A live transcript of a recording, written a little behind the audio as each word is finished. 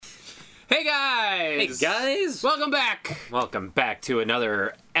Hey guys! Hey guys! Welcome back! Welcome back to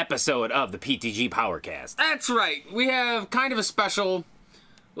another episode of the PTGPowercast. That's right. We have kind of a special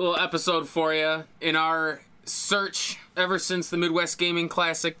little episode for you in our search ever since the Midwest Gaming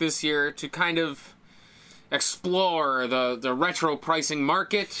Classic this year to kind of explore the retro pricing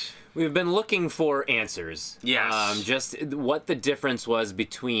market. We've been looking for answers. Yes. Just what the difference was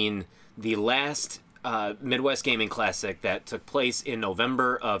between the last Midwest Gaming Classic that took place in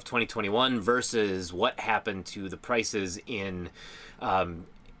November of 2021 versus what happened to the prices in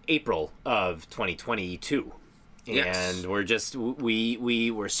April of 2022. Yes. And we're just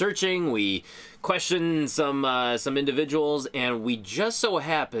we were searching, we questioned some individuals, and we just so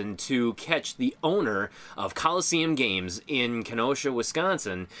happened to catch the owner of Colosseum Games in Kenosha,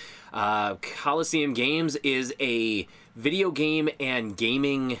 Wisconsin. Colosseum Games is a video game and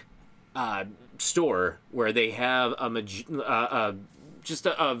gaming store where they have just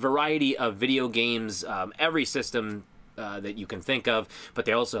a variety of video games, every system that you can think of, but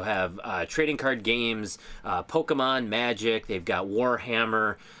they also have trading card games, Pokemon, Magic, they've got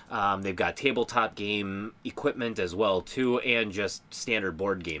Warhammer, they've got tabletop game equipment as well too, and just standard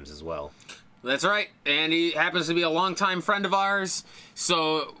board games as well. That's right, and he happens to be a longtime friend of ours,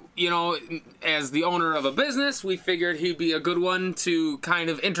 so, you know, as the owner of a business, we figured he'd be a good one to kind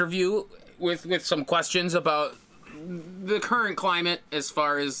of interview with some questions about the current climate as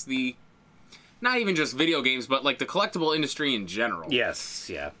far as the, not even just video games, but like the collectible industry in general. Yes,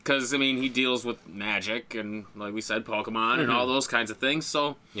 yeah. Because, I mean, he deals with Magic and, like we said, Pokemon and all those kinds of things,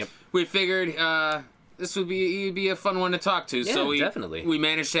 so we figured this would be a fun one to talk to. Yeah, so definitely. We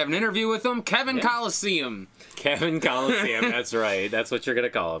managed to have an interview with him, Kevin Colosseum. Kevin Colosseum, that's right. That's what you're going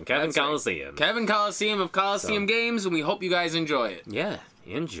to call him. Kevin Colosseum. Right. Kevin Colosseum of Colosseum Games, and we hope you guys enjoy it. Yeah,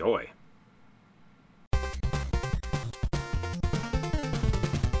 enjoy.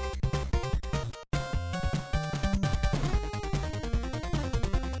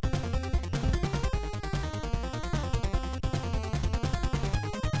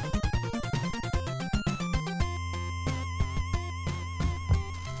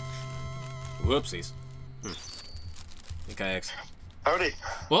 Whoopsies. Think I Howdy.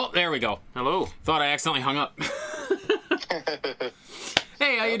 Well, there we go. Hello. Thought I accidentally hung up.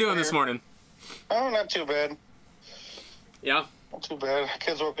 Hey, how you doing this morning? Oh, not too bad. Yeah? Not too bad.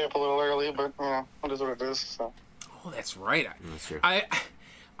 Kids woke me up a little early, but, you know, it is what it is, so. Oh, that's right. That's true.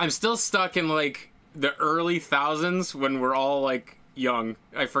 I'm still stuck in, like, the early thousands when we're all, like, young.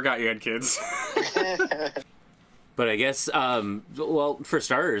 I forgot you had kids. But I guess, well, for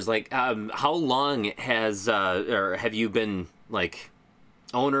starters, like, how long has, or have you been, like,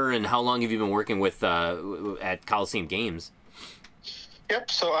 owner, and how long have you been working with, at Colosseum Games?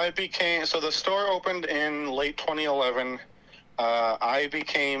 Yep, so the store opened in late 2011. I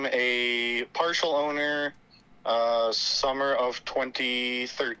became a partial owner, summer of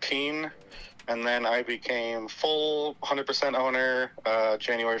 2013, and then I became full 100% owner,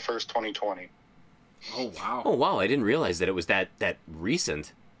 January 1st, 2020. Oh, wow. Oh, wow, I didn't realize that it was that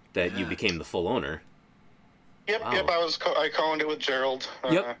recent that you became the full owner. Yep, Wow. yep, I co-owned it with Gerald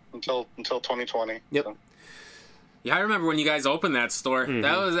until 2020. Yep. So. Yeah, I remember when you guys opened that store. Mm-hmm.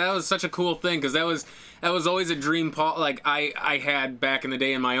 That was such a cool thing, because that was always a dream. Like I had back in the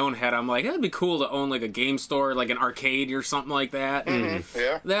day in my own head. I'm like, it'd be cool to own like a game store, like an arcade or something like that. Mm-hmm.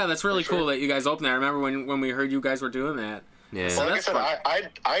 Yeah. Yeah, that's really For sure. cool that you guys opened that. I remember when we heard you guys were doing that. Yeah. Well, like I that's said, fun.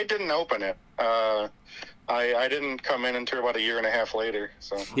 I didn't open it. I didn't come in until about a year and a half later.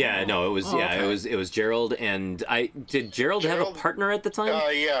 So. Yeah, no, it was okay. it was Gerald, and did Gerald have a partner at the time?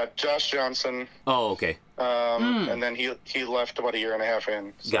 Yeah, Josh Johnson. Oh, okay. And then he left about a year and a half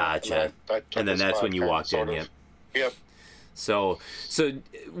in. So, Gotcha. And then that's when you walked in. Yep. Yep. So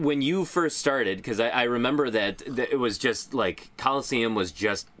when you first started, because I remember that it was just like Colosseum was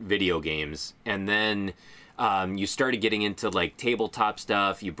just video games, and then you started getting into like tabletop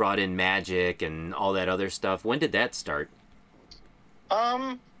stuff. You brought in Magic and all that other stuff. When did that start?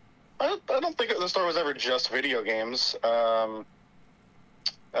 I don't think the store was ever just video games. They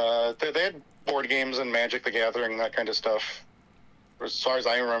had board games and Magic the Gathering, that kind of stuff, as far as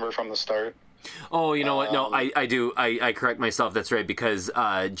I remember from the start. Oh, you know what? No, I do. I correct myself. That's right, because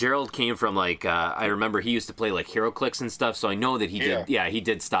Gerald came from like I remember he used to play like HeroClix and stuff, so I know that he did. Yeah, he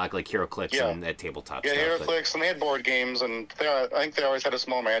did stock like HeroClix and that tabletop stuff. Yeah, HeroClix, and they had board games, and I think they always had a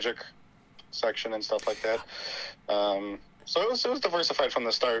small Magic section and stuff like that. So it was diversified from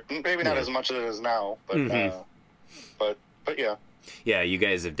the start. Maybe not as much as it is now, but but yeah. Yeah, you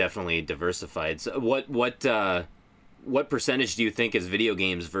guys have definitely diversified. So what percentage do you think is video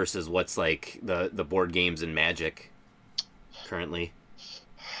games versus what's like the board games and Magic currently?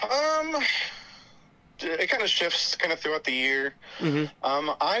 It kind of shifts kind of throughout the year.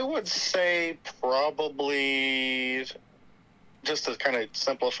 I would say probably, just to kind of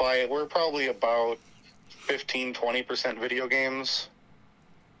simplify it, we're probably about 15-20% video games.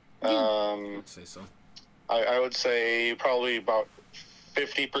 I'd say so. I would say probably about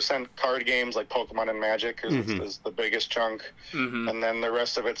 50% card games like Pokemon and Magic is the biggest chunk. And then the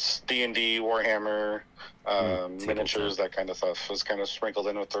rest of it's D&D, Warhammer, miniatures, that kind of stuff is kind of sprinkled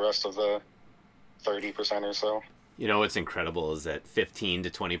in with the rest of the 30% or so. You know what's incredible is that 15 to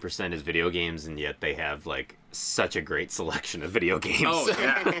 20% is video games, and yet they have like such a great selection of video games. Oh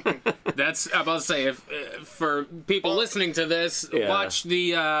yeah, that's I'm about to say. If for people listening to this, watch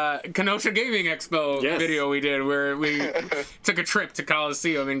the Kenosha Gaming Expo video we did, where we took a trip to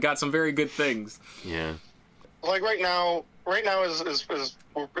Colosseum and got some very good things. Yeah. Like right now is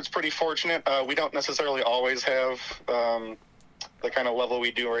it's pretty fortunate. We don't necessarily always have the kind of level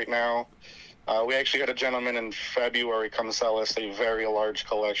we do right now. We actually had a gentleman in February come sell us a very large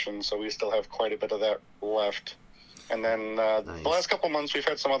collection, so we still have quite a bit of that left. And then the last couple months, we've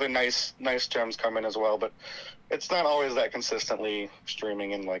had some other nice gems come in as well, but it's not always that consistently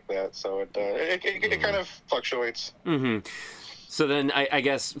streaming in like that, so it kind of fluctuates. So then, I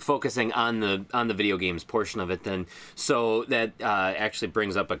guess focusing on the video games portion of it, then, so that actually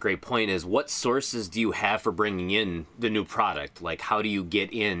brings up a great point: is what sources do you have for bringing in the new product? Like, how do you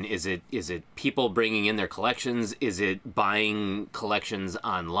get in? Is it people bringing in their collections? Is it buying collections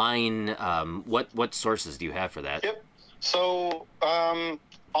online? What sources do you have for that? Yep. So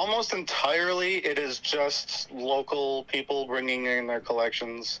almost entirely, it is just local people bringing in their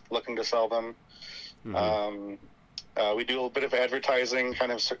collections, looking to sell them. We do a bit of advertising,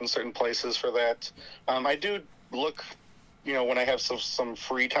 kind of certain places for that. I do look, when I have some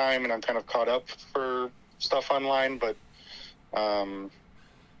free time and I'm kind of caught up for stuff online, but, kind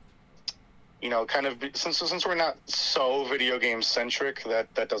of since we're not so video game centric,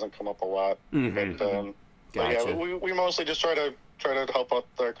 that doesn't come up a lot. But yeah, we mostly just try to help out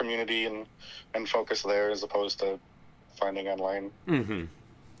our community and focus there as opposed to finding online.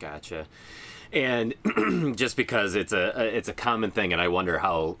 Gotcha. And just because it's a common thing, and I wonder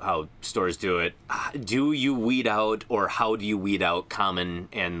how stores do it, do you weed out, or how do you weed out common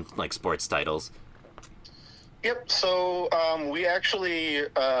and like sports titles? Yep. So we actually,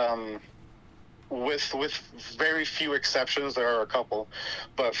 with very few exceptions, there are a couple,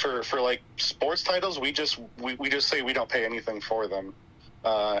 but for like sports titles, we just say we don't pay anything for them.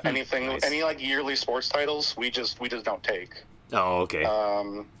 Any like yearly sports titles, we just don't take. Oh, okay.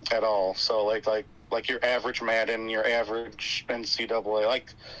 At all. So like your average Madden, your average NCAA,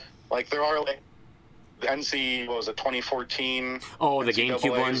 like there are like the what was it, 2014? Oh, the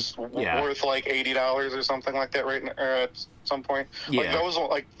GameCube one. Yeah. Worth like $80 or something like that, right? At some point. Yeah. Like those,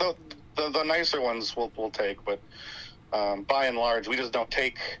 like the nicer ones we'll take, but by and large, we just don't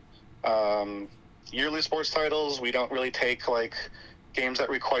take yearly sports titles. We don't really take like games that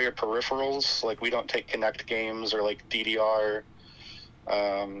require peripherals, like we don't take Kinect games or like DDR.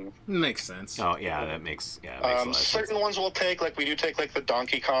 Makes sense. Oh yeah, that makes a lot of certain sense. ones we'll take, like we do take like the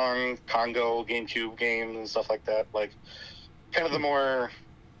Donkey Kong, Congo, GameCube games and stuff like that, like kind of the more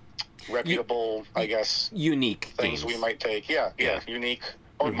reputable, I guess, unique things games we might take. Yeah, unique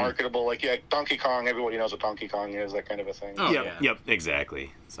or marketable. Like Donkey Kong, everybody knows what Donkey Kong is, that kind of a thing. Oh, yep,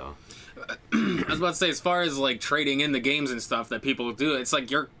 exactly. So I was about to say, as far as like trading in the games and stuff that people do, it's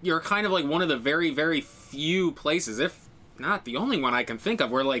like you're kind of like one of the very, very few places, if not the only one I can think of,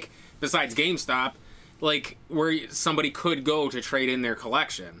 where like besides GameStop, like where somebody could go to trade in their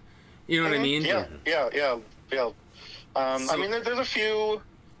collection. You know what I mean? Yeah. I mean, there's a few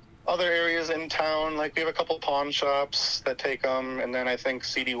other areas in town. Like we have a couple pawn shops that take them, and then I think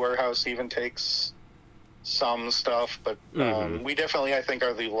CD Warehouse even takes some stuff, but we definitely, I think,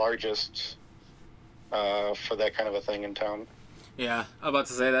 are the largest for that kind of a thing in town. Yeah, I'm about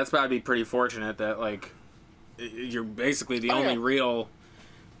to say that's got to be pretty fortunate that like you're basically the only real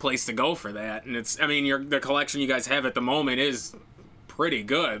place to go for that, and it's, I mean, the collection you guys have at the moment is pretty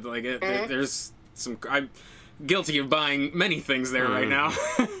good. Like there's some, I'm guilty of buying many things there right now.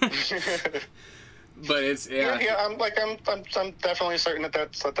 But it's I'm definitely certain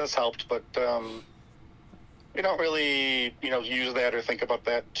that's helped, but we don't really, use that or think about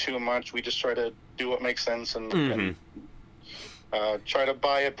that too much. We just try to do what makes sense and try to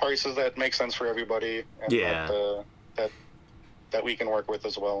buy at prices that make sense for everybody. And that we can work with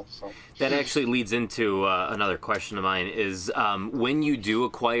as well. So that actually leads into another question of mine is when you do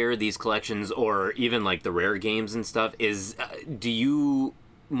acquire these collections, or even like the rare games and stuff, do you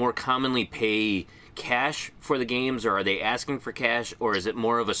more commonly pay cash for the games, or are they asking for cash, or is it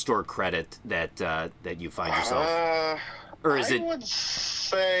more of a store credit that you find yourself? Or is it? I would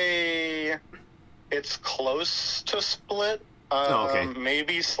say it's close to split. Okay.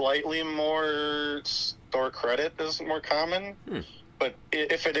 Maybe slightly more store credit is more common. But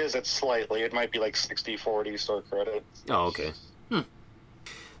if it is, it's slightly. It might be like 60-40 store credit. Oh, okay.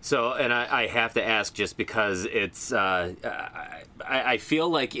 So, and I have to ask just because it's, I feel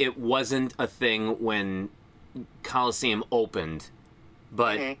like it wasn't a thing when Colosseum opened,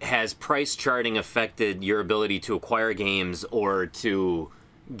 but has price charting affected your ability to acquire games or to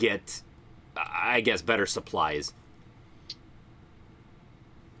get, I guess, better supplies?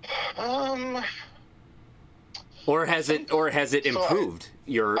 Or has it improved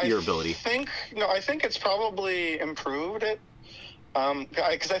your ability? I think it's probably improved it.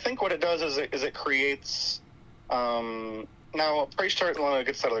 Because I think what it does is it creates. Now, price chart. Let me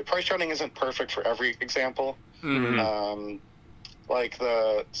get started. Price charting isn't perfect for every example. Like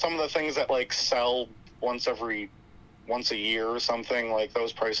some of the things that like sell once a year or something, like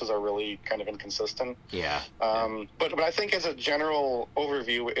those prices are really kind of inconsistent. Yeah. But I think as a general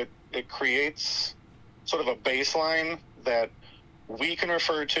overview, it creates sort of a baseline that we can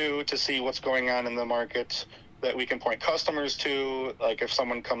refer to see what's going on in the market, that we can point customers to, like if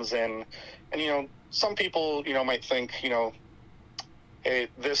someone comes in and, some people, might think, hey,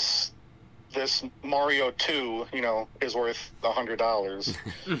 this Mario 2, is worth $100.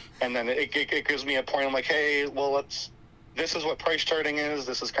 And then it gives me a point. I'm like, hey, well, this is what price charting is.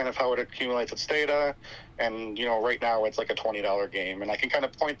 This is kind of how it accumulates its data. And, right now it's like a $20 game. And I can kind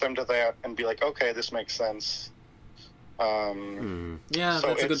of point them to that and be like, okay, this makes sense. Yeah, so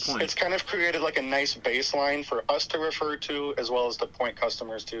that's a good point. It's kind of created like a nice baseline for us to refer to, as well as to point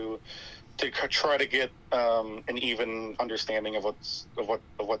customers to try to get an even understanding of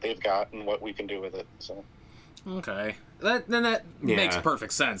what they've got and what we can do with it. So, okay, that makes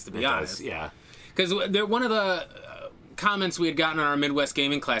perfect sense, to be honest. Yeah, because one of the comments we had gotten on our Midwest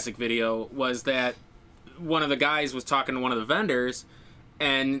Gaming Classic video was that one of the guys was talking to one of the vendors.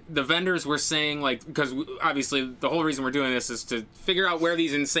 And the vendors were saying, like, because obviously the whole reason we're doing this is to figure out where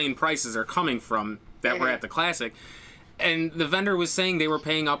these insane prices are coming from that were at the Classic. And the vendor was saying they were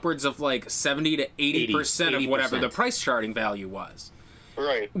paying upwards of like 70 to 80% of whatever the price charting value was.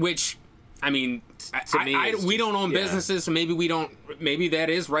 Right. Which, I mean, we don't own businesses, so maybe that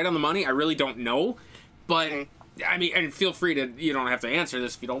is right on the money. I really don't know. But, I mean, and feel free to, you don't have to answer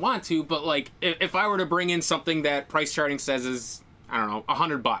this if you don't want to, but like, if I were to bring in something that price charting says is, I don't know,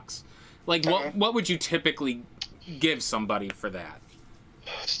 $100. Like, what would you typically give somebody for that?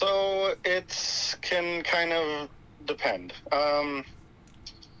 So it can kind of depend.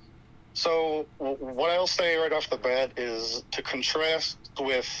 So what I'll say right off the bat is to contrast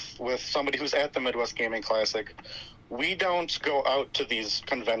with somebody who's at the Midwest Gaming Classic. We don't go out to these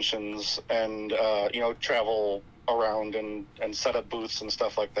conventions and travel around and set up booths and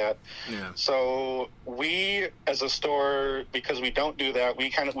stuff like that. Yeah. So we, as a store, because we don't do that,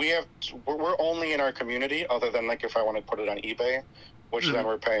 we're only in our community, other than like if I want to put it on eBay, which then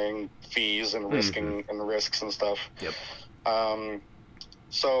we're paying fees and risking and risks and stuff. Yep.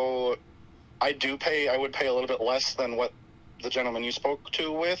 So I would pay a little bit less than what the gentleman you spoke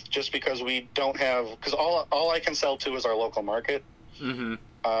to with, just because we don't have, because all I can sell to is our local market.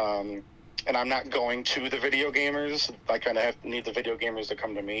 And I'm not going to the video gamers. I kind of need the video gamers to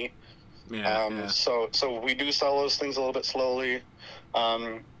come to me. So we do sell those things a little bit slowly.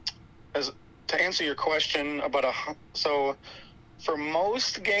 To answer your question about so for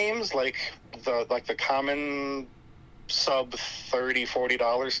most games, like the common sub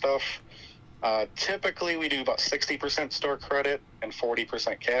 $30-$40 stuff, typically we do about 60% store credit and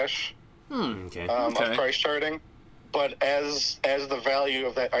 40% cash of price charting. But as the value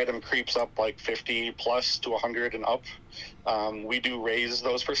of that item creeps up like 50 plus to 100 and up, we do raise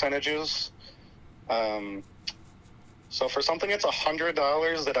those percentages. So for something that's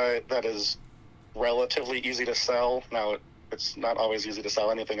 $100 that is relatively easy to sell. Now it's not always easy to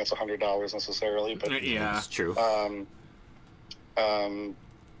sell anything that's $100 necessarily, but yeah, it's true.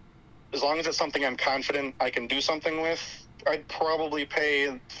 As long as it's something I'm confident I can do something with, I'd probably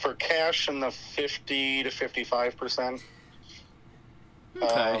pay for cash in the 50 to 55%.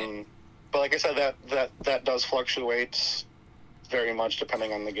 Okay. But like I said, that does fluctuate very much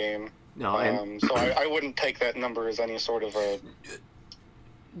depending on the game. No, so I wouldn't take that number as any sort of a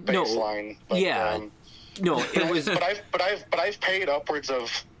baseline. No, it was. But I've paid upwards of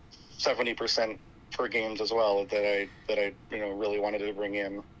 70% for games as well that I really wanted to bring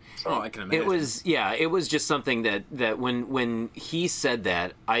in. So. Oh, I can imagine. It was just something that when he said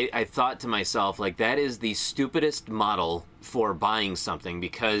that, I thought to myself, like, that is the stupidest model for buying something,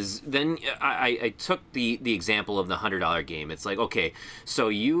 because then I took the example of the $100 game. It's like, okay, so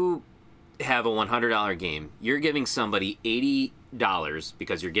you have a $100 game. You're giving somebody $80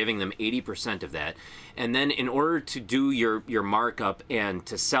 because you're giving them 80% of that. And then in order to do your markup and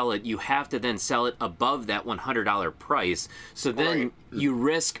to sell it, you have to then sell it above that $100 price. So then you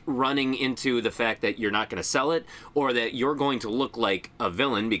risk running into the fact that you're not going to sell it, or that you're going to look like a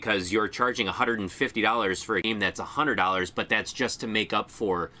villain because you're charging $150 for a game that's $100, but that's just to make up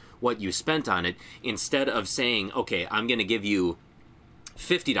for what you spent on it, instead of saying, okay, I'm going to give you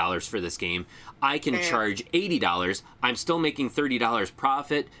 $50 for this game. I can charge $80. I'm still making $30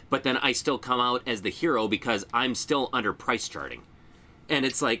 profit, but then I still come out as the hero because I'm still under price charting. And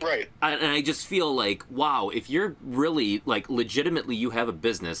it's like, and I just feel like, wow, if you're really, like, legitimately you have a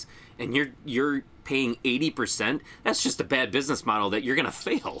business and you're paying 80%, that's just a bad business model that you're going to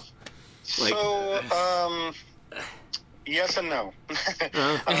fail. Like, so, yes and no.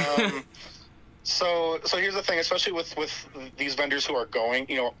 So here's the thing, especially with these vendors who are going,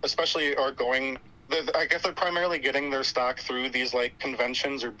 I guess they're primarily getting their stock through these, like,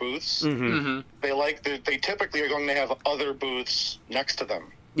 conventions or booths. Mm-hmm. They typically are going to have other booths next to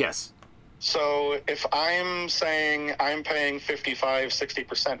them. Yes. So if I'm saying I'm paying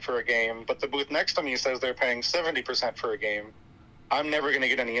 55-60% for a game, but the booth next to me says they're paying 70% for a game, I'm never going to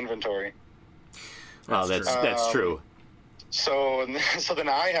get any inventory. Well, that's true. So then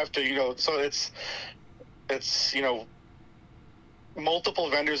I have to, so it's multiple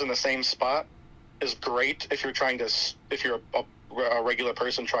vendors in the same spot is great if you're a regular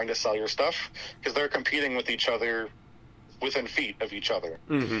person trying to sell your stuff, because they're competing with each other within feet of each other.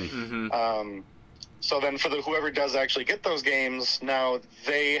 Mm-hmm. Mm-hmm. So then for whoever does actually get those games, now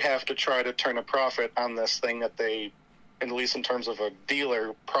they have to try to turn a profit on this thing that they, at least in terms of a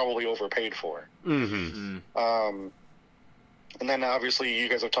dealer, probably overpaid for. Mm-hmm. And then obviously you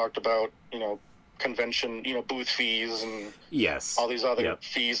guys have talked about, convention, booth fees and all these other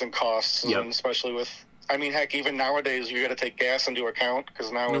fees and costs, and especially with, heck, even nowadays you got to take gas into account,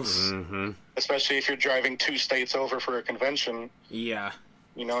 because now it's, especially if you're driving 2 states over for a convention. Yeah.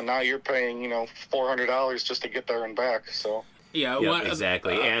 Now you're paying, $400 just to get there and back. So. Yeah,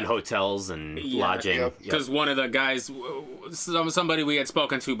 exactly, and hotels and lodging. Because one of the guys, somebody we had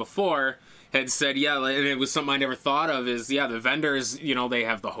spoken to before, had said, and it was something I never thought of, is, the vendors, they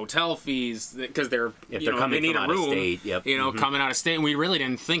have the hotel fees, because they're coming they need from a out room, of state, coming out of state, and we really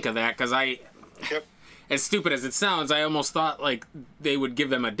didn't think of that, because as stupid as it sounds, I almost thought, like, they would give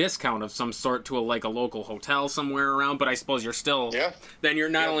them a discount of some sort to a local hotel somewhere around, but I suppose you're still, then you're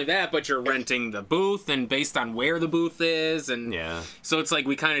not only that, but you're renting the booth, and based on where the booth is, and so it's like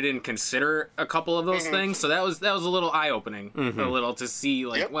we kind of didn't consider a couple of those things, so that was a little eye-opening, a little, to see,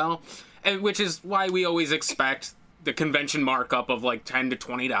 and which is why we always expect the convention markup of, like, $10 to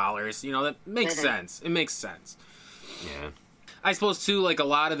 $20, that makes sense. It makes sense. Yeah. I suppose, too, like, a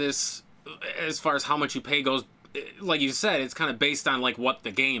lot of this, as far as how much you pay goes, like you said, it's kind of based on, like, what the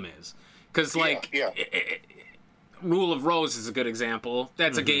game is. Because, Rule of Rose is a good example.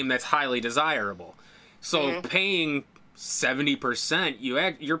 That's a game that's highly desirable. So paying 70%,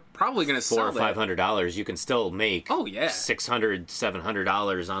 you're probably going to sell $400 or $500, you can still make $600,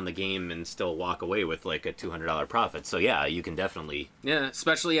 $700 on the game and still walk away with, like, a $200 profit. So yeah, you can definitely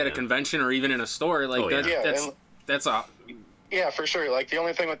especially at a convention or even in a store, like that's a. Yeah, for sure. Like, the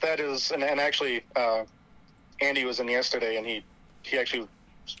only thing with that is, and actually, Andy was in yesterday, and he actually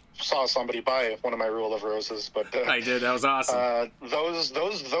saw somebody buy one of my Rule of Roses. But I did. That was awesome.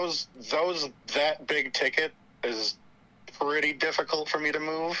 That big ticket is pretty difficult for me to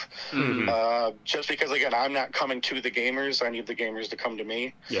move. Just because, again, I'm not coming to the gamers. I need the gamers to come to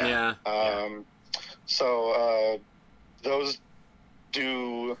me. So those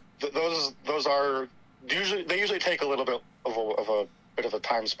are usually take a little bit of a bit of a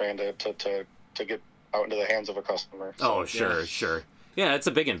time span to get out into the hands of a customer. So, sure. Yeah, it's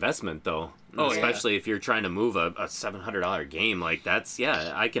a big investment, though. Especially if you're trying to move a $700 game. Like, that's,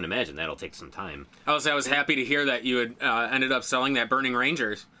 I can imagine that'll take some time. I was happy to hear that you had ended up selling that Burning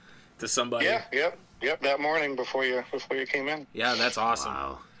Rangers to somebody. Yep, that morning before you came in. Yeah, that's awesome.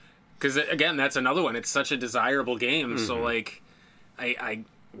 Wow. Because, again, that's another one. It's such a desirable game, so, like,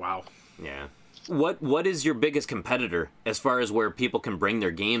 wow. Yeah. What is your biggest competitor as far as where people can bring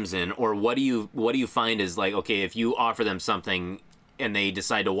their games in, or what do you find is, like, okay, if you offer them something and they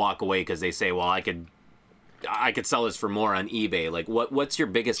decide to walk away because they say, well, I could sell this for more on eBay, like, what's your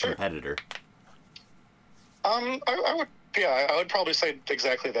biggest competitor? I would, yeah, I would probably say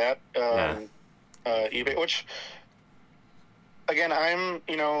exactly that. eBay, which, again, I'm,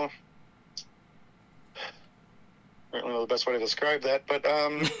 I don't know the best way to describe that, but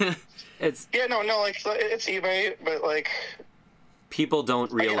it's like it's eBay, but like people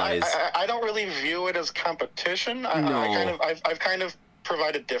don't realize. I don't really view it as competition. I've kind of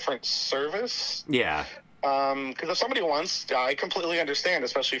provided different service. Yeah. Because if somebody wants, I completely understand,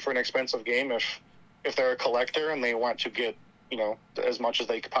 especially for an expensive game, if they're a collector and they want to get as much as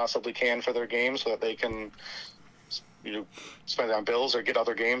they possibly can for their game, so that they can spend it on bills or get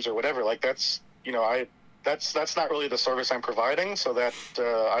other games or whatever. Like that's that's not really the service I'm providing, so that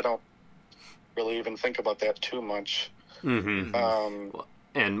I don't really even think about that too much. Mm-hmm.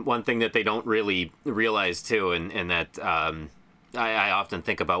 And one thing that they don't really realize too, and that I often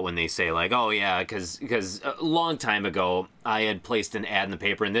think about when they say like, oh yeah, because a long time ago I had placed an ad in the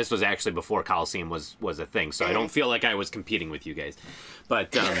paper, and this was actually before Colosseum was a thing, so I don't feel like I was competing with you guys,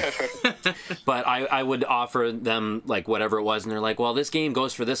 but but I would offer them like whatever it was, and they're like, well, this game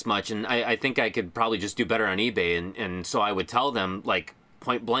goes for this much, and I think I could probably just do better on eBay, and so I would tell them like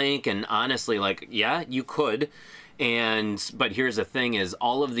point blank and honestly, like, yeah, you could. But here's the thing is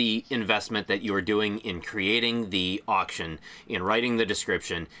all of the investment that you're doing in creating the auction, in writing the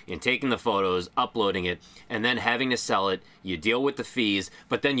description, in taking the photos, uploading it, and then having to sell it, you deal with the fees,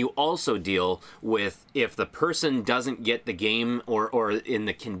 but then you also deal with if the person doesn't get the game or in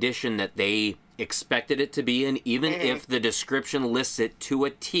the condition that they expected it to be in, even if the description lists it to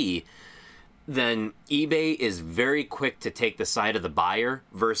a T, then eBay is very quick to take the side of the buyer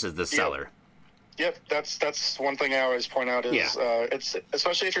versus the seller. Yep, that's one thing I always point out is it's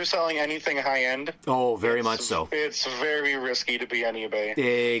especially if you're selling anything high end. Oh, very much so. It's very risky to be on eBay.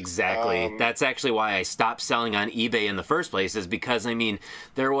 Exactly. That's actually why I stopped selling on eBay in the first place, is because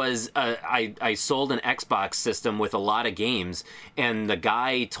there was I sold an Xbox system with a lot of games, and the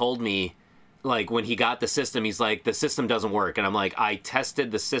guy told me, like, when he got the system, he's like, the system doesn't work. And I'm like, I tested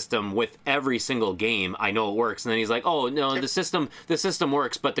the system with every single game. I know it works. And then he's like, oh, no, the system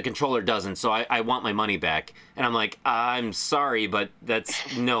works, but the controller doesn't. So I want my money back. And I'm like, I'm sorry, but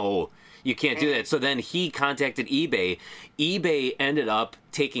no, you can't do that. So then he contacted eBay. eBay ended up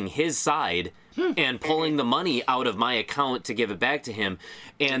taking his side and pulling the money out of my account to give it back to him.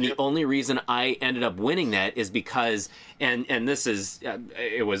 And the only reason I ended up winning that is because, and this is,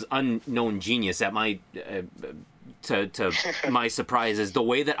 it was unknown genius at my, to my surprise, is the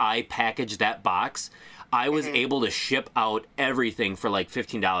way that I packaged that box. I was able to ship out everything for like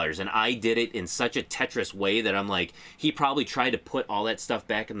 $15, and I did it in such a Tetris way that I'm like, he probably tried to put all that stuff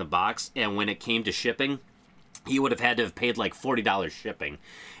back in the box, and when it came to shipping, he would have had to have paid like $40 shipping.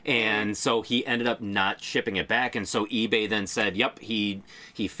 And so he ended up not shipping it back. And so eBay then said, yep, he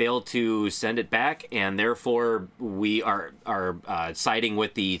failed to send it back, and therefore we are siding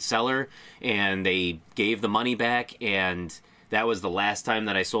with the seller, and they gave the money back. And that was the last time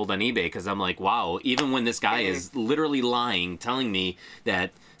that I sold on eBay, because I'm like, wow, even when this guy is literally lying, telling me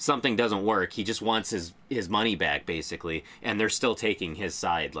that something doesn't work, he just wants his money back, basically, and they're still taking his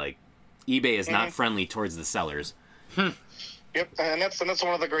side. Like, eBay is not friendly towards the sellers. Yep, and that's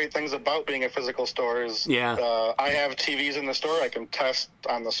one of the great things about being a physical store is I have TVs in the store I can test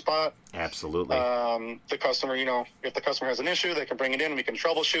on the spot. Absolutely. The customer, if the customer has an issue, they can bring it in, we can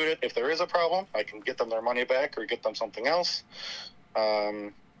troubleshoot it. If there is a problem, I can get them their money back or get them something else.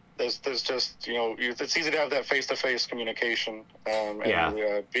 There's just, it's easy to have that face-to-face communication and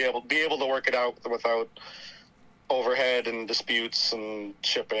be able to work it out without overhead and disputes and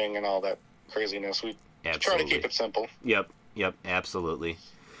shipping and all that craziness. We try to keep it simple. Yep, absolutely.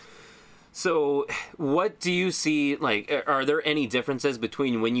 So what do you see, like, are there any differences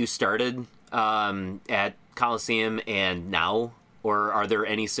between when you started at Colosseum and now? Or are there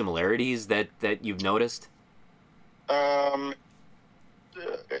any similarities that you've noticed? In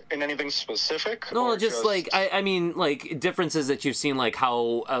anything specific? No, just like, I mean, like, differences that you've seen, like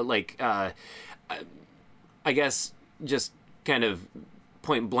how, I guess, just kind of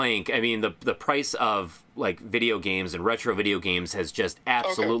point blank, I mean, the price of like video games and retro video games has just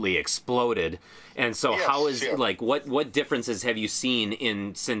absolutely exploded. And so how is like what differences have you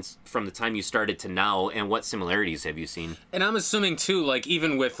seen since from the time you started to now, and what similarities have you seen? And I'm assuming too, like,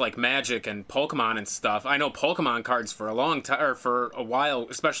 even with like Magic and Pokemon and stuff, I know Pokemon cards for a long time, or for a while,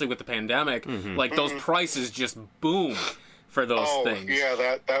 especially with the pandemic, like those prices just boom for those things. Yeah,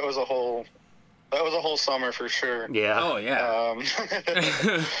 that was a whole summer for sure. Yeah. Oh, yeah.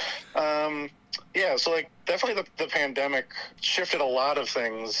 Yeah, so, like, definitely the pandemic shifted a lot of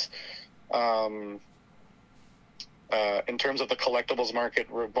things. in terms of the collectibles market,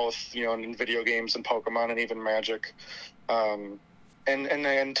 we're both, in video games and Pokemon and even Magic. And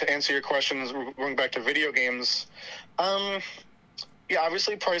then to answer your questions, going back to video games, yeah,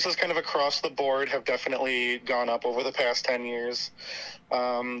 obviously prices kind of across the board have definitely gone up over the past 10 years.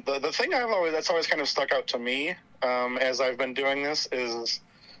 The thing that's always kind of stuck out to me as I've been doing this is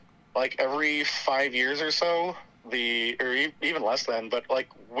like every 5 years or so, even less than, but like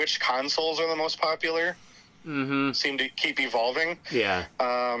which consoles are the most popular seem to keep evolving. Yeah.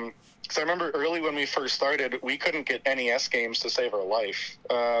 Because I remember early when we first started, we couldn't get NES games to save our life.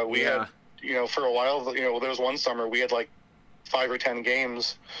 We had, for a while, there was one summer we had like 5 or 10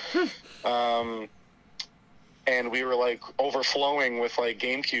 games. And we were like overflowing with like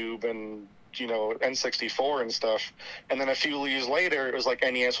GameCube and, N64 and stuff. And then a few years later, it was like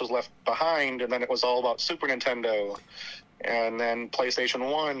NES was left behind, and then it was all about Super Nintendo and then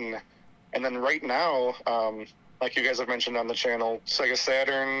PlayStation 1. And then right now, like you guys have mentioned on the channel, Sega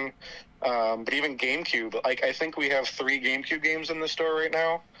Saturn, but even GameCube. Like, I think we have 3 GameCube games in the store right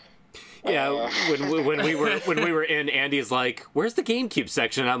now. Yeah, when we were in, Andy's like, "Where's the GameCube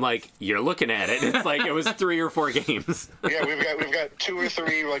section?" I'm like, "You're looking at it." It's like it was 3 or 4 games. Yeah, we've got 2 or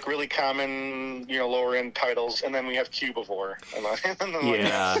 3 like really common, lower end titles, and then we have Cubivore.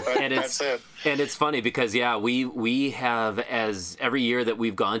 And that's it. And it's funny because we have, as every year that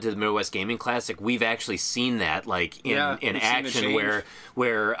we've gone to the Midwest Gaming Classic, we've actually seen that like in action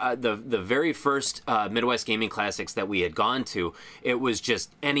where the very first Midwest Gaming Classics that we had gone to, it was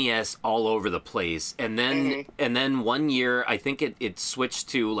just NES all over the place, and then one year I think it switched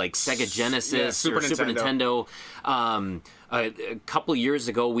to like Sega Genesis Super Nintendo. A couple years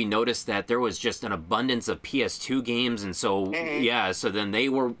ago we noticed that there was just an abundance of PS2 games, and so so then they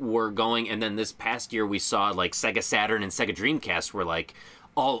were going, and then this past year we saw like Sega Saturn and Sega Dreamcast were like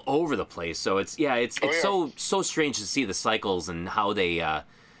all over the place. So it's so strange to see the cycles and how they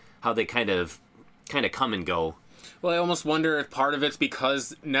kind of come and go. Well, I almost wonder if part of it's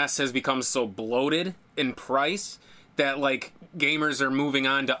because NES has become so bloated in price that, like, gamers are moving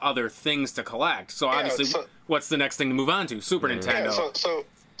on to other things to collect. So, obviously, what's the next thing to move on to? Super Nintendo. Yeah,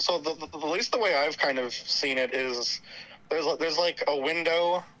 so at least the way I've kind of seen it is there's like, a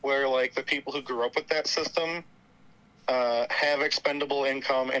window where, like, the people who grew up with that system have expendable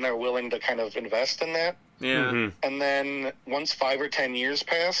income and are willing to kind of invest in that. Yeah. And then once 5 or 10 years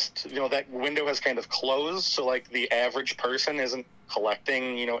passed, that window has kind of closed. So like the average person isn't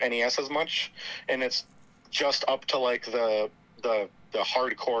collecting, NES as much, and it's just up to like the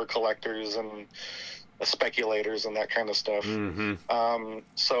hardcore collectors and the speculators and that kind of stuff.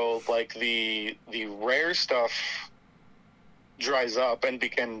 So like the rare stuff dries up and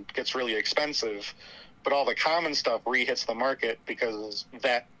gets really expensive, but all the common stuff re-hits the market because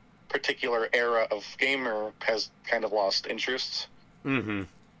that particular era of gamer has kind of lost interest. Yeah,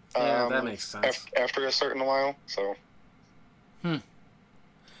 that makes sense. After a certain while, so.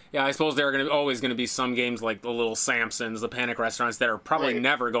 Yeah, I suppose there are always going to be some games like the Little Samsons, the Panic Restaurants that are probably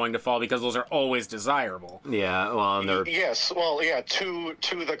never going to fall because those are always desirable. Yeah, well, and they're... Yes, well, yeah, to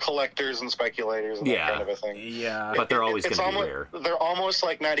the collectors and speculators and that kind of a thing. Yeah. But they're always going to be rare. They're almost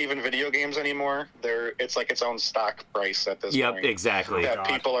like not even video games anymore. It's like its own stock price at this point. Yep, exactly. That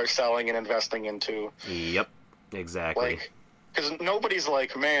people are selling and investing into. Yep, exactly. Because nobody's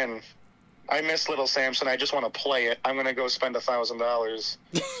like, man, I miss Little Samson. I just want to play it. I'm going to go spend $1,000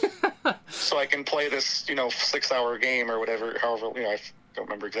 so I can play this, 6-hour game or whatever. However, I don't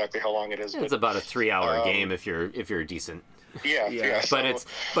remember exactly how long it is. It's about a 3-hour game if you're decent. Yeah.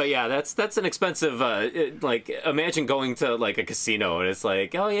 That's an expensive. Like, imagine going to like a casino and it's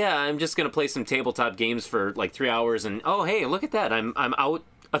like, oh yeah, I'm just going to play some tabletop games for like 3 hours, and oh hey, look at that, I'm out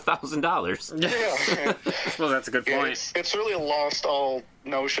 $1,000. Yeah. Well, that's a good point. It's really lost all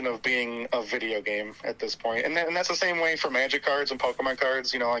notion of being a video game at this point. And that's the same way for Magic cards and Pokemon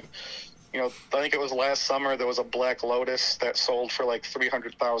cards. I think it was last summer there was a Black Lotus that sold for like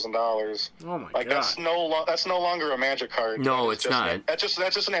 $300,000. Oh my god! That's no longer a Magic card. No, it's not. That's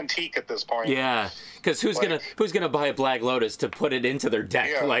just an antique at this point. Yeah, because who's gonna buy a Black Lotus to put it into their deck?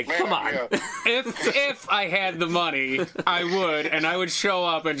 Yeah, come on. Yeah. If I had the money, I would, and I would show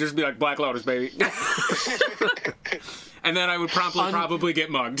up and just be like, Black Lotus, baby. And then I would probably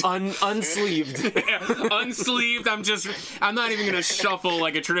get mugged. Unsleeved. Unsleeved. I'm not even gonna shuffle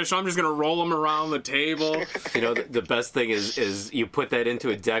like a traditional. I'm just gonna roll them around the table. The best thing is you put that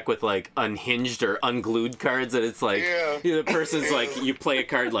into a deck with like unhinged or unglued cards, and it's like the person's like, you play a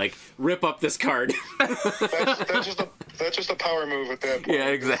card like, rip up this card. That's just a power move at that point. Yeah,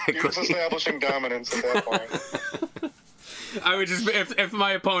 exactly. You're just establishing dominance at that point. I would just, if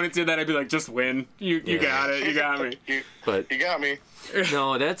my opponent did that, I'd be like, just win. You got it. You got me. You got me.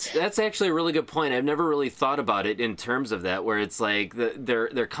 No, that's actually a really good point. I've never really thought about it in terms of that, where it's like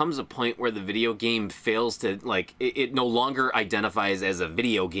there comes a point where the video game fails to, like, it no longer identifies as a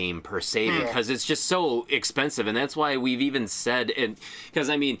video game per se, because it's just so expensive. And that's why we've even said, and because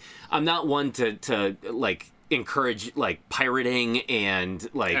I mean, I'm not one to like encourage like pirating and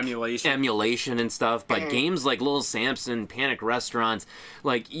like emulation and stuff, but games like Little Samson, Panic Restaurants,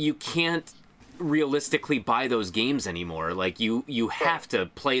 like, you can't realistically buy those games anymore. Like, you have to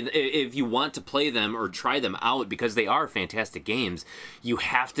play if you want to play them or try them out, because they are fantastic games. You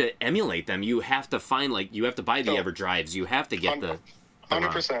have to emulate them. You have to find, like, you have to buy the EverDrives. You have to get the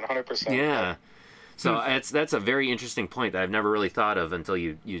 100%. Yeah. So that's a very interesting point that I've never really thought of until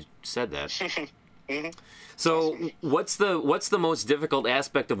you said that. So what's the most difficult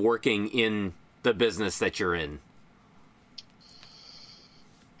aspect of working in the business that you're in?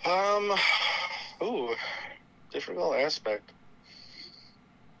 Difficult aspect.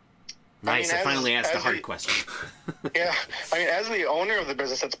 Nice. I finally asked a hard question. Yeah. I mean, as the owner of the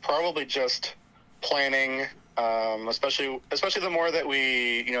business, it's probably just planning, especially the more that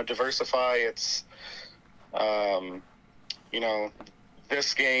we, diversify. It's,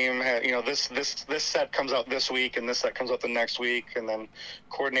 this game, this set comes out this week and this set comes out the next week, and then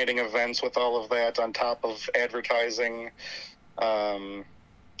coordinating events with all of that on top of advertising.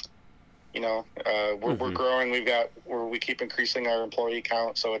 We're growing. We keep increasing our employee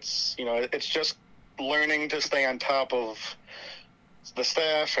count. So it's just learning to stay on top of the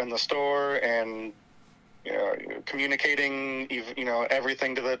staff and the store, and communicating,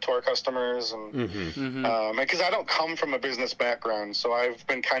 everything to our customers, and because I don't come from a business background, so I've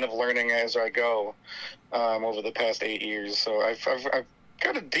been kind of learning as I go over the past 8 years. So I've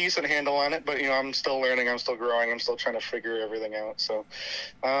got a decent handle on it, but I'm still learning. I'm still growing. I'm still trying to figure everything out. So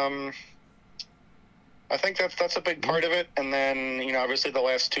I think that's a big part of it. And then, obviously the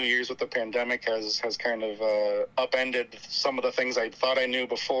last 2 years with the pandemic has kind of upended some of the things I thought I knew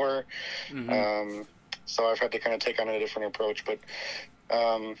before. So I've had to kind of take on a different approach. But,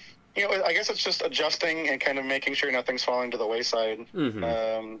 I guess it's just adjusting and kind of making sure nothing's falling to the wayside.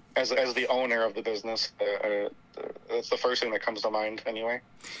 As the owner of the business, that's the first thing that comes to mind anyway.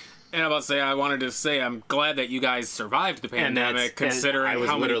 And I wanted to say, I'm glad that you guys survived the pandemic, considering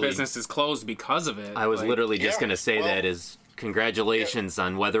how many businesses closed because of it. I was literally just going to say that is congratulations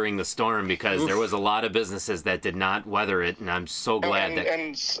on weathering the storm, because there was a lot of businesses that did not weather it, and I'm so glad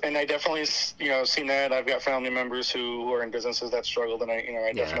and I definitely seen that. I've got family members who are in businesses that struggled, and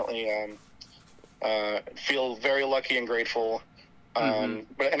I definitely feel very lucky and grateful.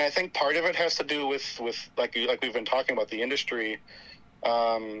 But I think part of it has to do with like we've been talking about, the industry,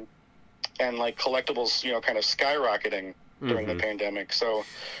 and like collectibles, kind of skyrocketing during the pandemic. So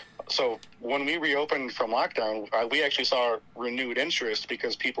when we reopened from lockdown, we actually saw renewed interest,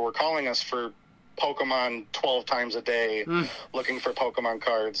 because people were calling us for Pokemon 12 times a day, looking for Pokemon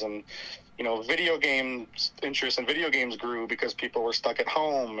cards. And, video games, interest in video games grew because people were stuck at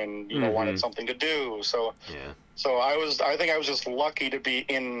home and, wanted something to do. So I think I was just lucky to be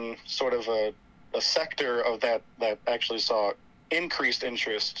in sort of a sector of that actually saw increased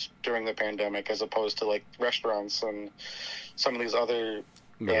interest during the pandemic, as opposed to like restaurants and some of these other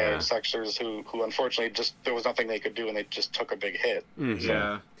sectors who unfortunately just, there was nothing they could do, and they just took a big hit.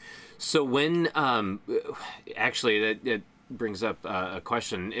 So when actually that brings up a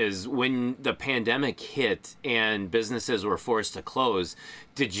question, is when the pandemic hit and businesses were forced to close,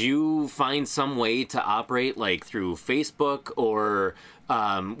 did you find some way to operate, like through Facebook, or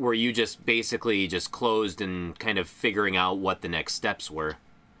were you just basically just closed and kind of figuring out what the next steps were?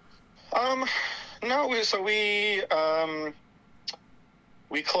 No,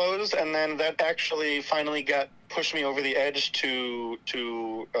 we closed, and then that actually finally pushed me over the edge to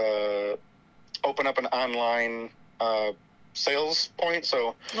open up an online sales point.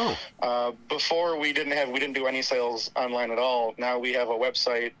 So before we didn't do any sales online at all. Now we have a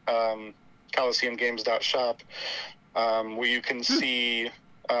website, colosseumgames.shop, where you can see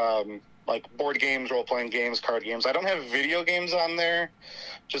like board games, role-playing games, card games. I don't have video games on there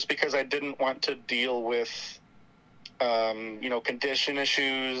just because I didn't want to deal with condition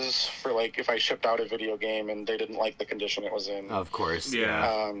issues for, like, if I shipped out a video game and they didn't like the condition it was in. Of course,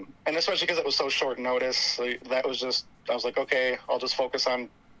 and especially because it was so short notice, I was like, okay, I'll just focus on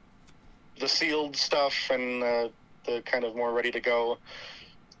the sealed stuff and the kind of more ready to go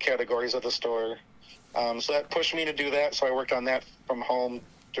categories of the store. So that pushed me to do that. So I worked on that from home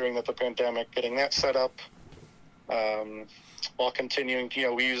during the pandemic, getting that set up, while continuing,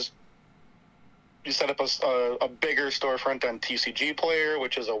 we used you set up a bigger storefront on TCG Player,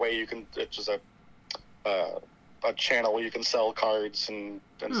 which is a channel where you can sell cards and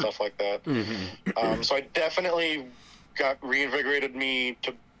stuff like that. So I definitely got reinvigorated me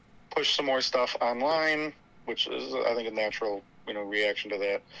to push some more stuff online, which is, I think, a natural, reaction to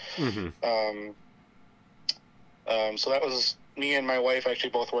that. So that was, me and my wife actually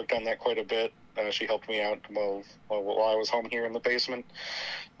both worked on that quite a bit. She helped me out while I was home here in the basement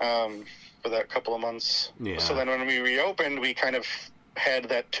for that couple of months. Yeah. So then when we reopened, we kind of had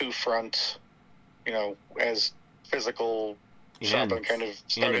that two-front, as physical shopping kind of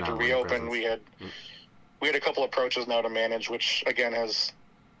started to reopen. We had a couple approaches now to manage, which again has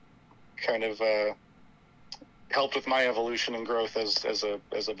kind of helped with my evolution and growth as a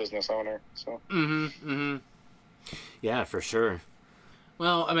business owner. So. Yeah, for sure.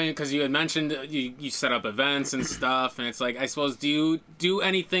 Well, I mean, because you had mentioned you set up events and stuff, and it's like, I suppose, do you do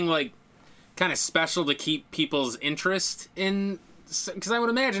anything like kind of special to keep people's interest in? Because I would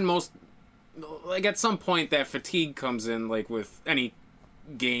imagine most, like, at some point that fatigue comes in, like with any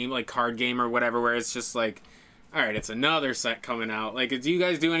game, like card game or whatever, where it's just like, all right, it's another set coming out. Like, do you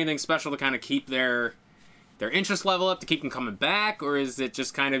guys do anything special to kind of keep their interest level up, to keep them coming back, or is it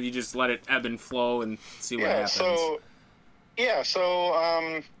just kind of you just let it ebb and flow and see what happens? We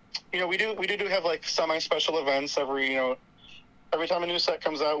do have like semi-special events every time a new set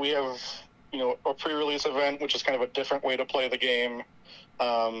comes out. We have a pre-release event, which is kind of a different way to play the game.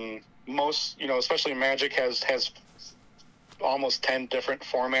 Most especially Magic has almost 10 different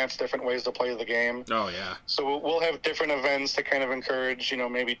formats, different ways to play the game. Oh yeah. So we'll have different events to kind of encourage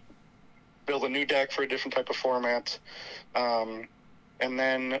maybe build a new deck for a different type of format. And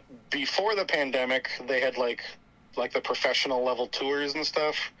then before the pandemic, they had like the professional level tours and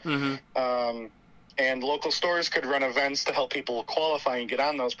stuff. And local stores could run events to help people qualify and get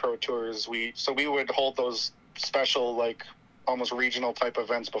on those pro tours. We would hold those special, like almost regional type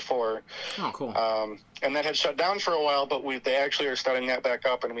events before. Oh, cool. And that had shut down for a while, but they actually are starting that back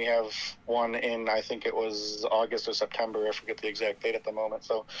up, and we have one in, I think it was August or September. I forget the exact date at the moment.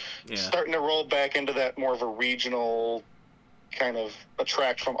 So starting to roll back into that more of a regional kind of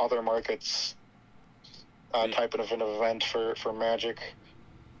attract from other markets type of an event for Magic.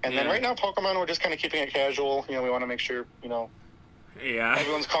 And then right now, Pokemon, we're just kind of keeping it casual. We want to make sure,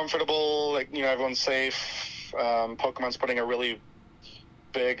 everyone's comfortable, like, everyone's safe. Pokemon's putting a really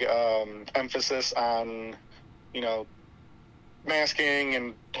big emphasis on, masking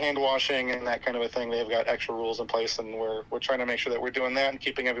and hand washing and that kind of a thing. They've got extra rules in place, and we're trying to make sure that we're doing that and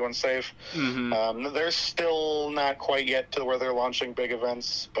keeping everyone safe. They're still not quite yet to where they're launching big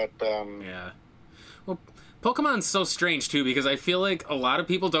events, but well, Pokemon's so strange too, because I feel like a lot of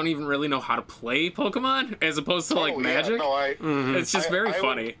people don't even really know how to play Pokemon as opposed to Magic. It's just very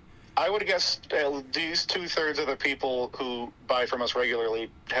funny. I would guess at least 2/3 of the people who buy from us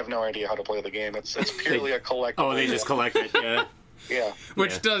regularly have no idea how to play the game. It's purely a collectible. Oh, they just collect it. Yeah. Yeah.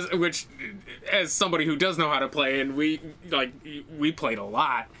 Which, as somebody who does know how to play, and we played a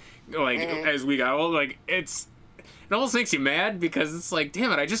lot, as we got old, it almost makes you mad, because it's like, damn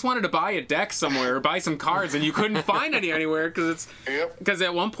it, I just wanted to buy a deck somewhere or buy some cards, and you couldn't find any anywhere, because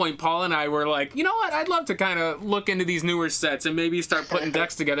at one point Paul and I were like, you know what, I'd love to kind of look into these newer sets and maybe start putting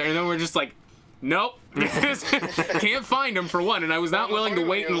decks together, and then we're just like, nope, can't find them for one, and I was not willing to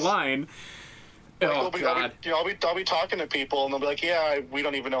wait in line. I'll be talking to people, and they'll be like, yeah, we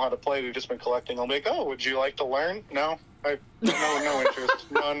don't even know how to play, we've just been collecting. I'll be like, oh, would you like to learn? No, I no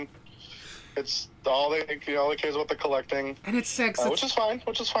interest, none. It's all they cares about the collecting, and it's sick, which is fine.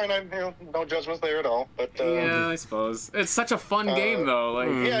 No judgments there at all. But yeah, I suppose it's such a fun game, though. I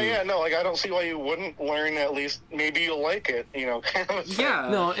don't see why you wouldn't learn. At least maybe you'll like it. Kind of yeah.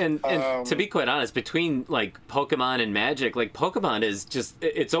 No, and to be quite honest, between like Pokemon and Magic, like Pokemon is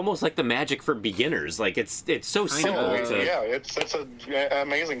it's almost like the Magic for beginners. Like it's so simple. It's an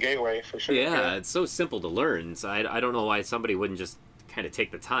amazing gateway for sure. Yeah, it's so simple to learn. So I don't know why somebody wouldn't just kind of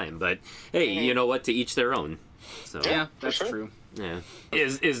take the time, but hey, you know what, to each their own. So yeah, that's true. Yeah.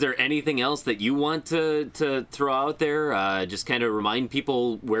 Is there anything else that you want to throw out there? Just kind of remind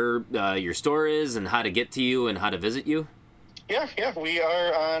people where your store is and how to get to you and how to visit you? Yeah. We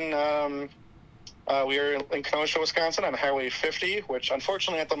are we are in Kenosha, Wisconsin on Highway 50, which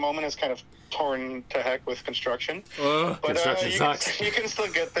unfortunately at the moment is kind of torn to heck with construction. But construction sucks. You can still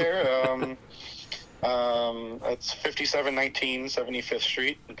get there. It's 5719 75th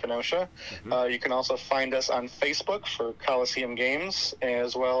Street in Kenosha. You can also find us on Facebook for Colosseum Games,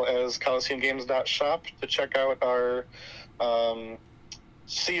 as well as colosseumgames.shop to check out our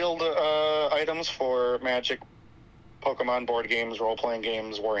sealed items for Magic Pokemon board games, role-playing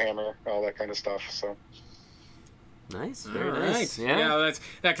games, Warhammer, all that kind of stuff. So. Nice, very All nice. right. Yeah.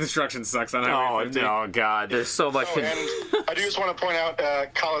 That construction sucks on Oh, Highway 50. no, God. There's so much. Oh, and I do just want to point out,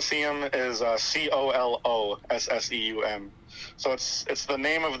 Colosseum is Colosseum. So it's the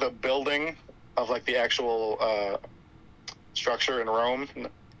name of the building of like the actual structure in Rome,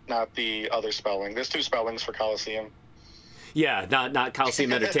 not the other spelling. There's two spellings for Colosseum. Yeah, not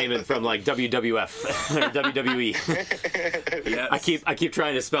Coliseum Entertainment from like WWF or WWE. Yes. I keep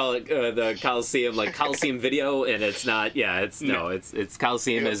trying to spell it, the Coliseum like Coliseum Video, and it's not. Yeah, it's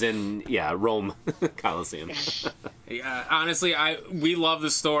Coliseum as in Rome Coliseum. Yeah, honestly, we love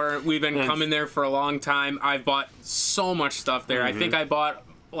the store. We've been coming there for a long time. I've bought so much stuff there. I think I bought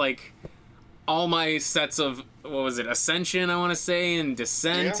like all my sets of, what was it, Ascension, I want to say, and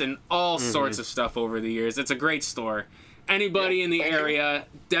Descent, and all sorts of stuff over the years. It's a great store. Anybody in the area,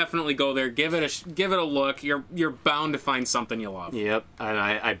 definitely go there. Give it a look. You're bound to find something you love. Yep, and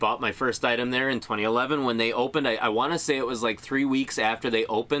I bought my first item there in 2011 when they opened. I want to say it was like 3 weeks after they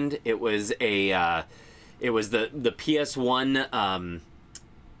opened. It was the PS1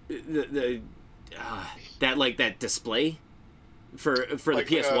 that display for like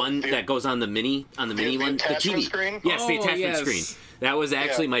the PS1 that goes on the mini one, the TV screen. Yes, the attachment screen. That was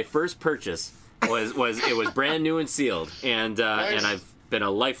actually my first purchase. It was brand new and sealed, and Nice. and I've been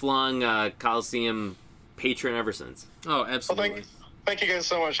a lifelong Coliseum patron ever since. Oh, Well, absolutely. thank you guys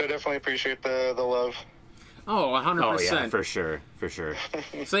so much. I definitely appreciate the love. Oh, 100%. Oh yeah, for sure.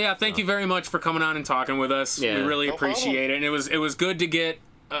 So yeah, thank you very much for coming on and talking with us. Yeah. We really No appreciate it. And it was good to get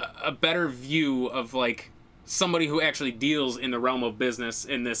a better view of like somebody who actually deals in the realm of business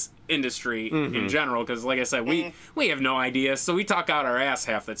in this industry in general, because like I said, we have no idea, so we talk out our ass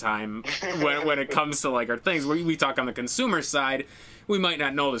half the time when it comes to like our things. We talk on the consumer side, we might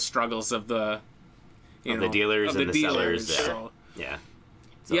not know the struggles of the the dealers and the sellers. So, Yeah.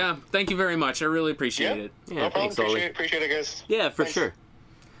 yeah, thank you very much. I really appreciate it. Yeah, No problem. thanks, Oli. Appreciate it, guys. Yeah, for Thanks. sure.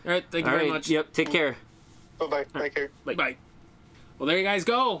 All right, thank you All very right. much. Yep. Take care. Bye-bye. Take care. Bye. Well, there you guys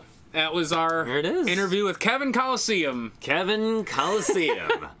go. That was our There it is. interview with Kevin Colosseum. Kevin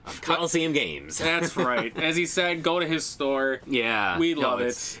Coliseum of Coliseum Games. That's right. As he said, go to his store. Yeah, We love it.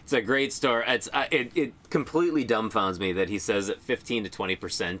 It's a great store. It completely dumbfounds me that he says that 15 to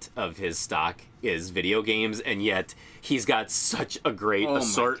 20% of his stock is video games, and yet he's got such a great Oh my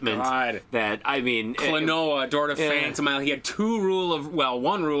assortment God. that I mean, Klonoa, Door to Phantom. He had one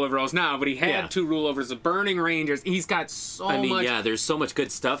rule of rose now, but he had two ruleovers of Burning Rangers. He's got so much. yeah, there's so much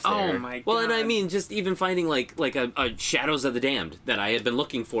good stuff there. Oh my Well, and I God. mean, just even finding like a Shadows of the Damned that I had been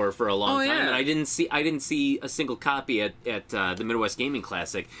looking for a long time, yeah. and I didn't see a single copy at the Midwest Gaming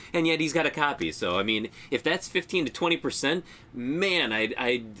Classic, and yet he's got a copy. So I mean, if that's 15 to 20%, man,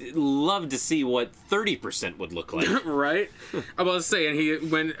 I'd love to see what 30% would look like. Right? I was saying,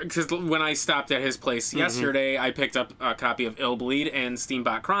 when I stopped at his place yesterday, I picked up a copy of Ill Bleed and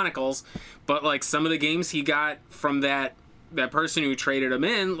Steambot Chronicles, but like some of the games he got from that person who traded him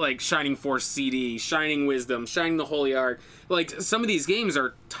in, like Shining Force CD, Shining Wisdom, Shining the Holy Ark, like some of these games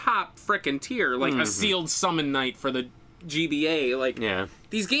are top frickin' tier, like a Sealed Summon Night for the GBA, like Yeah.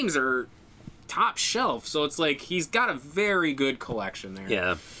 these games are top shelf, so it's like he's got a very good collection there.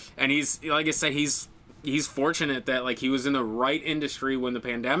 Yeah. And he's, like I said, he's fortunate that like he was in the right industry when the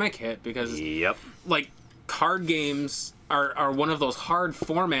pandemic hit, because Yep. like card games are one of those hard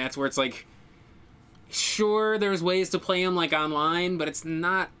formats where it's like, sure, there's ways to play them like online, but it's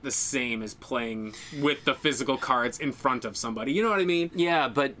not the same as playing with the physical cards in front of somebody. You know what I mean? Yeah,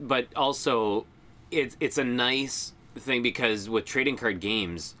 but also it's a nice thing because with trading card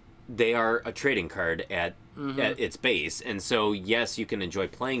games, they are a trading card at its base, and so yes, you can enjoy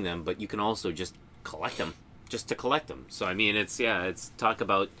playing them, but you can also just collect them, just to collect them. So I mean, it's talk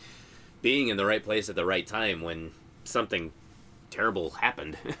about being in the right place at the right time when something terrible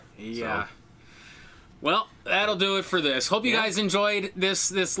happened. Yeah. Well, that'll do it for this. Hope you guys enjoyed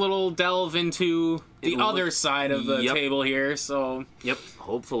this little delve into the other side of the table here. So, Yep.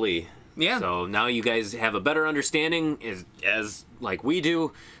 Hopefully. yeah. So now you guys have a better understanding, as like we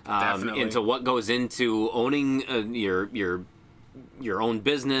do, Definitely. into what goes into owning your own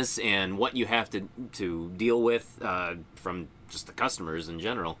business and what you have to deal with from just the customers in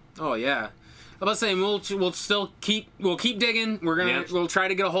general. Oh yeah. I'm about to say we'll still keep digging. We'll try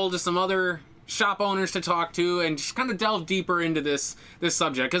to get a hold of some other shop owners to talk to and just kind of delve deeper into this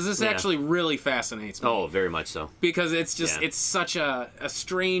subject, because this actually really fascinates me. Oh, very much so. Because it's just it's such a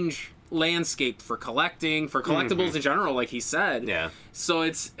strange landscape for collectibles in general, like he said. Yeah. So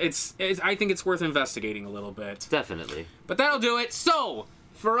it's I think it's worth investigating a little bit. Definitely. But that'll do it. So,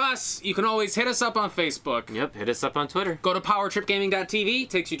 For us, you can always hit us up on Facebook. Yep, hit us up on Twitter. Go to powertripgaming.tv.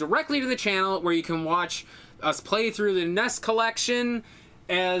 Takes you directly to the channel where you can watch us play through the NES collection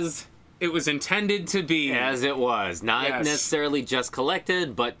as it was intended to be. As it was. Not necessarily just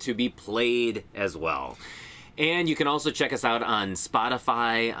collected, but to be played as well. And you can also check us out on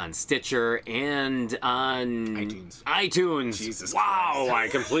Spotify, on Stitcher, and on iTunes. Jesus wow, Christ. I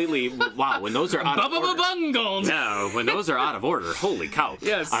completely when those are out of order. Bungled. No, when those are out of order, holy cow.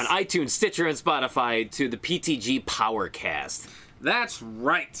 Yes. On iTunes, Stitcher, and Spotify to the PTGPowercast. That's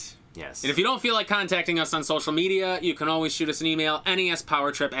right. Yes. And if you don't feel like contacting us on social media, you can always shoot us an email,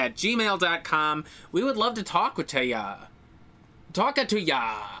 nespowertrip@gmail.com. We would love to talk with ya. Talk to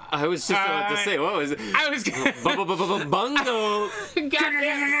ya. I was just about to say, what was it? I was Bungo.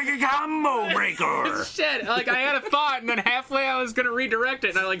 Combo breaker. Shit, like I had a thought and then halfway I was gonna redirect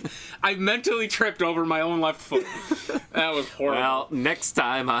it and I mentally tripped over my own left foot. That was horrible. Well, next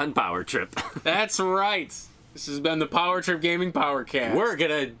time on Power Trip. That's right. This has been the Power Trip Gaming Powercast. We're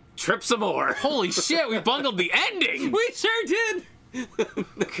gonna trip some more. Holy shit, we bungled the ending! We sure did!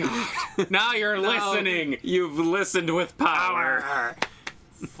 God. Now you're listening. You've listened with power.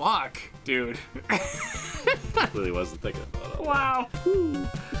 Fuck, dude. Really wasn't thinking about it. Wow.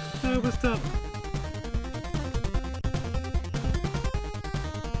 That was tough.